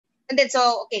And then,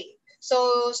 so, okay.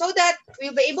 So that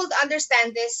we'll be able to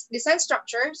understand this design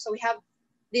structure, so we have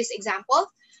this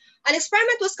example. An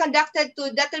experiment was conducted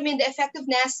to determine the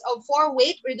effectiveness of 4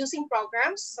 weight-reducing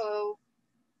programs. So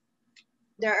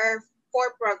there are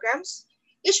 4 programs.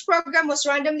 Each program was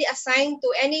randomly assigned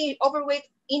to any overweight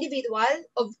individual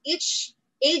of each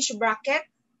age bracket,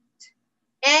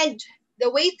 and the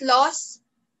weight loss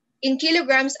in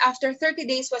kilograms after 30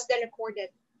 days was then recorded.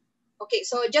 Okay,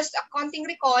 so just a counting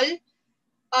recall,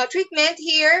 treatment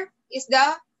here is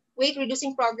the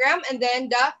weight-reducing program, and then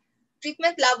the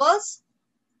treatment levels,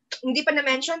 hindi pa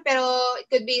na-mention, pero it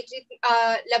could be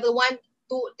level 1,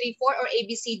 2, 3, 4, or A,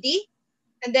 B, C, D.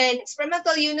 And then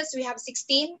experimental units, we have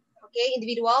 16, okay,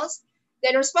 individuals.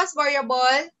 Then response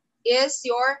variable is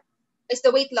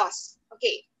the weight loss.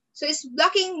 Okay, so is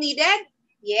blocking needed?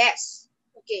 Yes.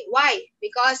 Okay, why?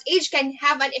 Because age can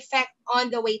have an effect on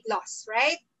the weight loss,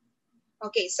 right?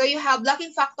 Okay, so you have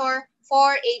blocking factor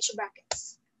for age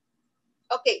brackets.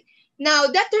 Okay, now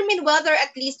determine whether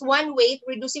at least one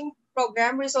weight-reducing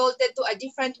program resulted to a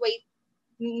different weight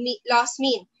loss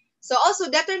mean. So also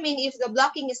determine if the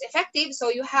blocking is effective. So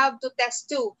you have to test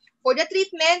 2 for the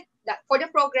treatment, for the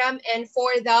program, and for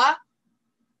the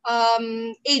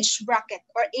age bracket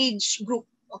or age group.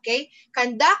 Okay,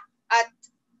 conduct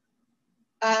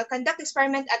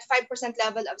experiment at 5%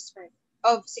 level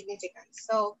of significance.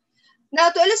 So now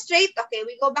to illustrate, okay,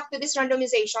 we go back to this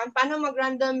randomization. Paano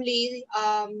mag-randomly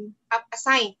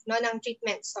assign ng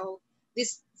treatment? So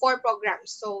these 4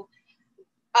 programs. So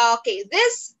okay,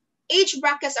 this age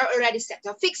brackets are already set.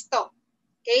 So fixed to.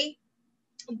 Okay,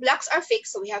 blocks are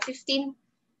fixed. So we have 15,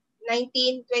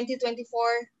 19, 20,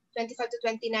 24, 25 to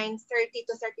 29, 30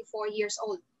 to 34 years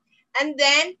old. And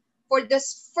then for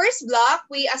this first block,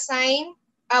 we assign,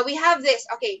 we have this.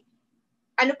 Okay,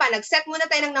 ano pa, nag-set muna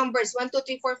tayo ng numbers, 1, 2,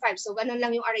 3, 4, 5. So ganun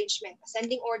lang yung arrangement,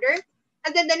 ascending order.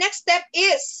 And then the next step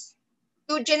is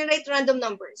to generate random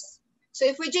numbers. So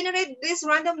if we generate these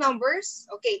random numbers,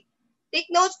 okay, take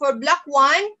note for block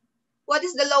 1, what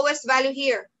is the lowest value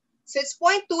here? So it's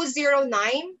 0.209,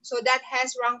 so that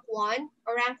has rank 1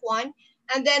 or rank 1.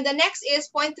 And then the next is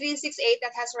 0.368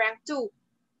 that has rank 2,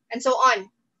 and so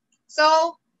on.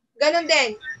 So ganun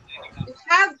din. You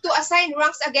have to assign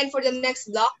ranks again for the next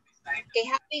block.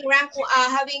 Okay,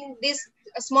 having this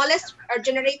smallest or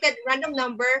generated random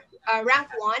number, rank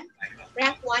 1,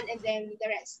 and then the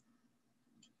rest.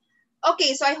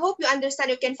 Okay, so I hope you understand.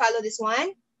 You can follow this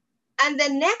one. And the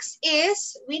next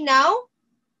is we now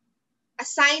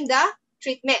assign the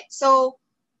treatment. So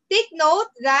take note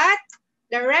that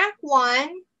the rank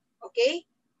 1, okay,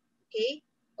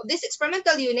 of this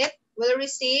experimental unit will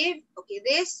receive, okay,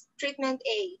 this treatment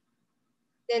A,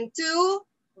 then 2,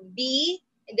 B,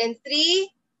 and then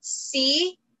 3,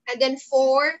 C, and then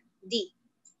 4, D.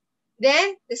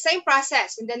 Then the same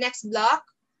process in the next block,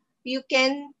 you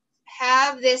can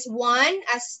have this 1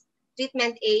 as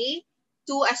treatment A,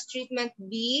 2 as treatment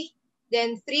B,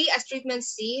 then 3 as treatment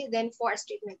C, then 4 as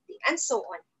treatment D, and so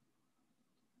on.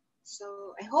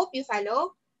 So I hope you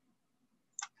follow.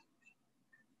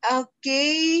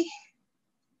 Okay.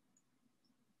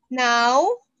 Now,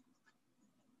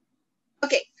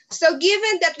 okay. So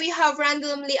given that we have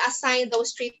randomly assigned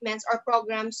those treatments or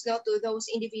programs to those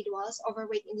individuals,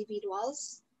 overweight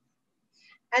individuals,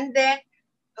 and then,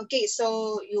 okay,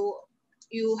 so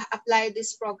you apply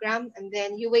this program and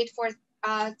then you wait for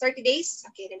 30 days.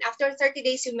 Okay, then after 30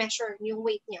 days, you measure yung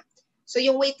weight niya. So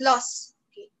yung weight loss,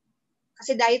 okay,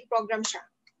 kasi diet program siya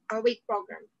or weight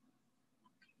program,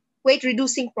 weight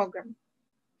reducing program.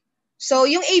 So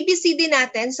yung ABCD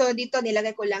natin, so dito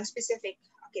nilagay ko lang specific.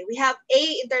 Okay, we have A,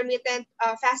 intermittent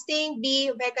fasting,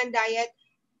 B, vegan diet,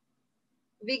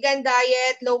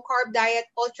 low carb diet,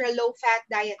 ultra low fat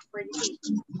diet for D.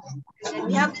 And then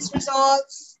we have these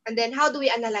results. And then how do we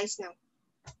analyze now?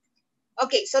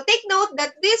 Okay, so take note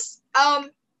that this our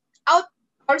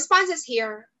responses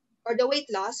here, or the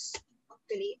weight loss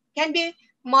actually, can be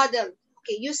modeled,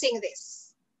 okay, using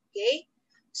this. Okay,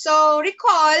 so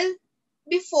recall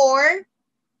before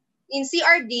in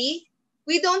CRD,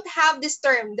 we don't have this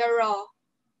term, the raw.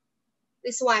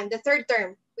 This one, the third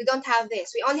term, we don't have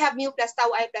this. We only have mu plus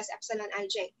tau I plus epsilon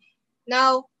ij.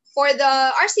 Now, for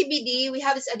the RCBD, we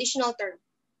have this additional term.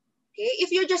 Okay,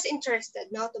 if you're just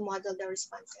interested now to model the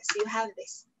responses, you have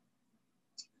this.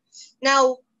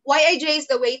 Now, Yij is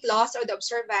the weight loss or the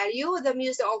observed value. The mu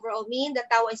is the overall mean. The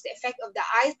tau is the effect of the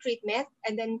I treatment.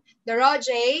 And then the rho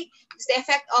J is the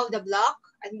effect of the block.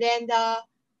 And then the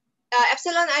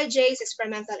epsilon ij is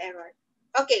experimental error.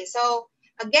 Okay, so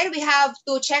again, we have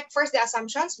to check first the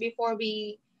assumptions before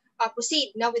we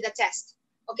proceed now with the test.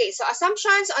 Okay, so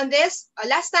assumptions on this.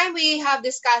 Last time we have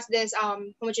discussed this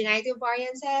homogeneity of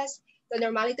variances, the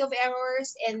normality of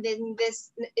errors, and then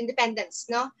this independence,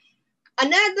 no?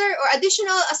 Another or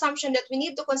additional assumption that we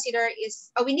need to consider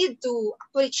is, we need to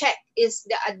actually check, is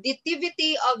the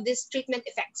additivity of these treatment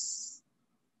effects.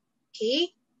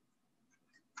 Okay?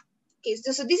 Okay,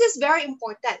 so this is very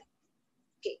important.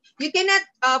 Okay, you cannot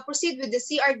proceed with the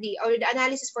CRD or the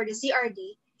analysis for the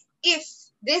CRD if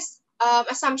this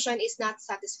assumption is not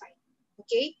satisfied.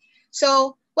 Okay,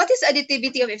 so what is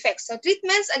additivity of effects? So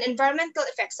treatments and environmental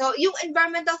effects. So yung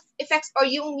environmental effects or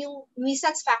yung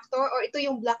nuisance factor or ito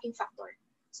yung blocking factor.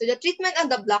 So the treatment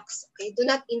and the blocks, okay, do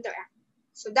not interact.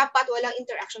 So dapat walang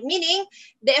interaction. Meaning,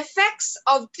 the effects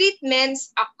of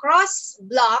treatments across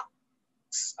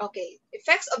blocks, okay,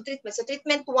 effects of treatment. So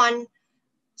treatment 1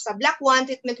 sa block 1,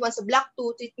 treatment 1 sa block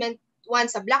 2, treatment 1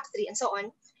 sa block 3, and so on,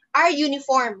 are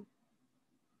uniform.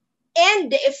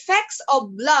 And the effects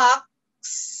of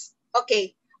blocks,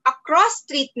 okay, across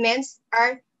treatments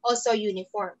are also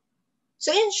uniform.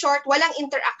 So in short, walang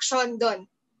interaction doon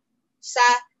sa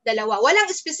dalawa. Walang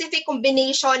specific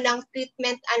combination ng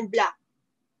treatment and block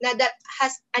na that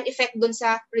has an effect doon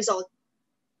sa result.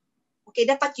 Okay,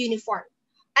 dapat uniform.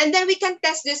 And then we can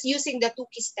test this using the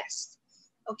two-keys test.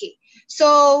 Okay,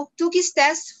 so two-keys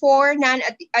test for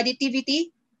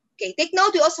non-additivity. Okay, take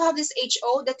note, we also have this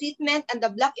HO, the treatment and the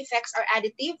block effects are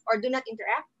additive or do not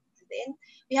interact. And then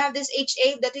we have this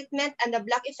HA, the treatment and the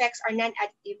block effects are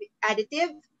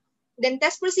non-additive. Then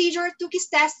test procedure, two-keys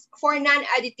test for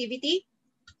non-additivity.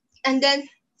 And then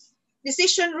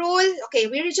decision rule, okay,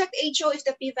 we reject HO if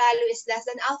the p-value is less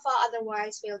than alpha,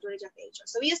 otherwise fail to reject HO.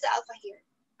 So we use the alpha here.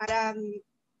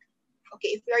 Okay,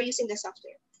 if we are using the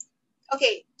software.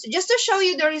 Okay, so just to show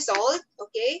you the result,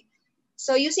 okay,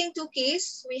 so using two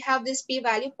keys, we have this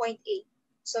p-value 0.8.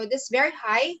 So this is very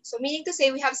high. So meaning to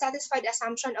say we have satisfied the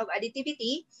assumption of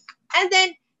additivity. And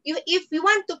then if we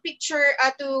want to picture,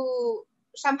 to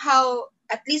somehow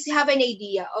at least have an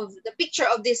idea of the picture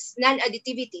of this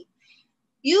non-additivity,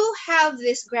 you have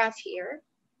this graph here.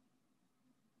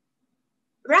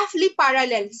 Roughly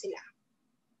parallel sila.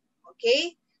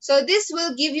 Okay? So this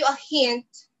will give you a hint,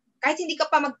 kahit hindi ka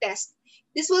pa mag-test,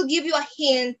 this will give you a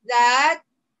hint that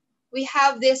we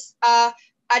have this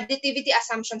additivity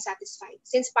assumption satisfied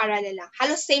since parallel lang.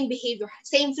 Halos same behavior,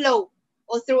 same flow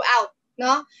all throughout,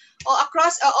 no?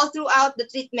 All throughout the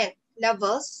treatment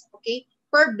levels, okay?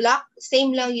 Per block,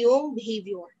 same lang yung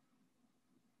behavior.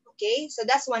 Okay, so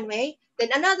that's one way.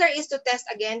 Then another is to test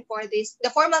again for this. The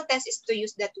formal test is to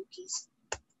use the two keys.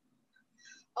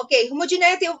 Okay,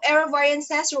 homogeneity of error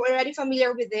variances, you're already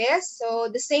familiar with this. So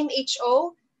the same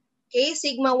HO, okay,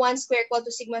 sigma 1 square equal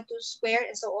to sigma 2 square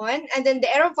and so on. And then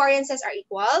the error variances are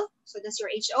equal. So that's your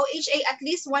HO. HA, at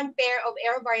least one pair of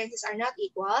error variances are not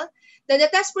equal. Then the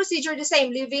test procedure, the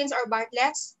same, Levin's or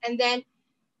Bartlett's. And then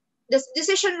the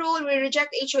decision rule, we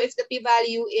reject HO if the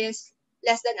p-value is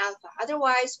less than alpha.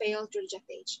 Otherwise, fail to reject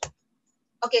HO.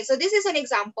 Okay, so this is an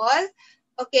example.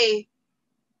 Okay,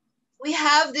 we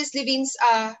have this Levin's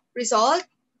result,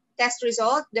 test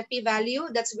result, the p-value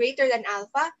that's greater than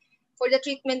alpha for the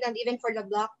treatment and even for the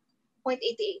block, 0.88.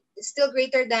 It's still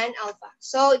greater than alpha.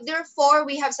 So therefore,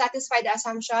 we have satisfied the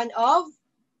assumption of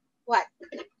what?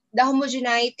 The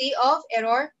homogeneity of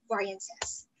error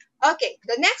variances. Okay,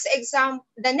 the next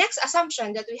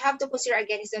assumption that we have to consider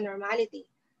again is the normality.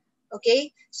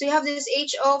 Okay, so you have this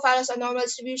HO follows a normal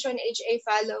distribution, HA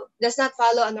does not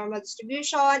follow a normal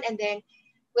distribution, and then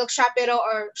Wilk-Shapiro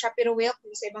or Shapiro-Wilk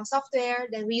sa ibang software,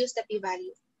 then we use the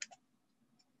p-value.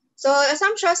 So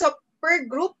assumptions of per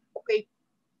group, okay,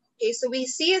 so we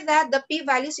see that the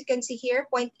p-values you can see here,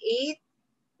 0.8,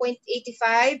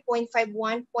 0.85,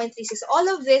 0.51, 0.36, all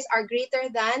of these are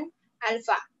greater than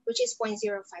alpha, which is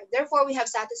 0.05. Therefore, we have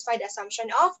satisfied the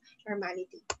assumption of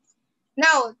normality.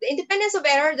 Now, the independence of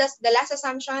error, that's the last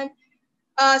assumption,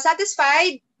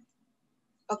 satisfied,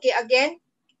 okay, again,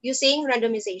 using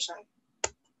randomization.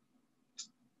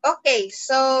 Okay,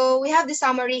 so we have the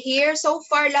summary here. So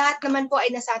far, lahat naman po ay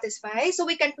nasatisfy. So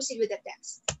we can proceed with the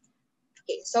test.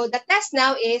 Okay, so the test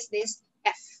now is this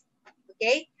F.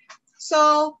 Okay,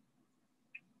 so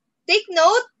take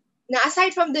note na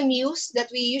aside from the mu's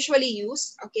that we usually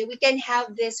use, okay, we can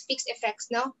have this fixed effects,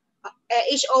 no?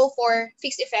 HO for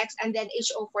fixed effects and then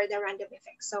HO for the random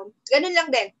effects. So, ganun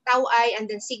lang din. Tau I and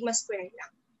then sigma squared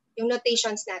lang. Yung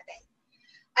notations natin.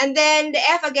 And then the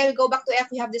F, again, we go back to F,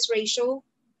 we have this ratio.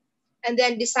 And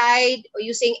then decide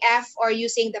using F or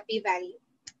using the p-value.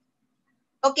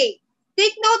 Okay,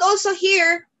 take note also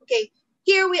here, okay,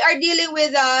 here we are dealing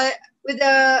with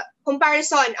the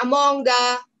comparison among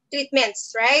the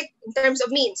treatments, right, in terms of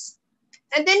means.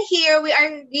 And then here, we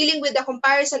are dealing with the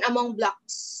comparison among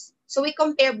blocks. So we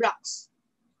compare blocks.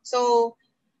 So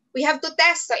we have to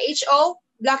test. So HO,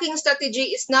 blocking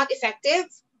strategy is not effective.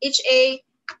 HA,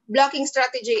 blocking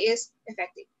strategy is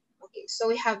effective. Okay, so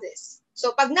we have this.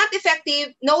 So pag not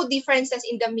effective, no differences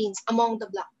in the means among the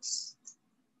blocks.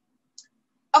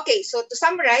 Okay, so to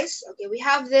summarize, okay, we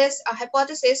have this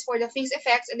hypothesis for the fixed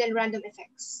effects and then random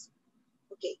effects.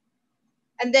 Okay.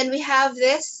 And then we have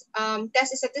this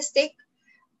test statistic.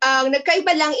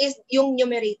 Nagkaiba lang is yung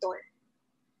numerator.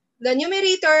 The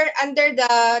numerator under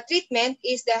the treatment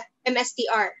is the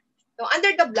MSTR. So under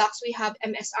the blocks, we have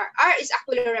MSR. R is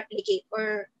actually replicate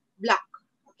or block.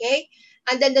 Okay?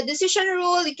 And then the decision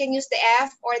rule, you can use the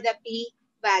F or the P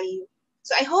value.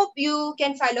 So I hope you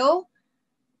can follow.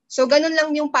 So ganun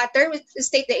lang yung pattern. We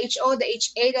state the HO, the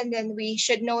HA, and then we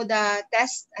should know the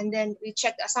test, and then we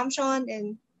check the assumption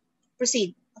and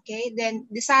proceed. Okay? Then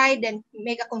decide, then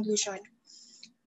make a conclusion.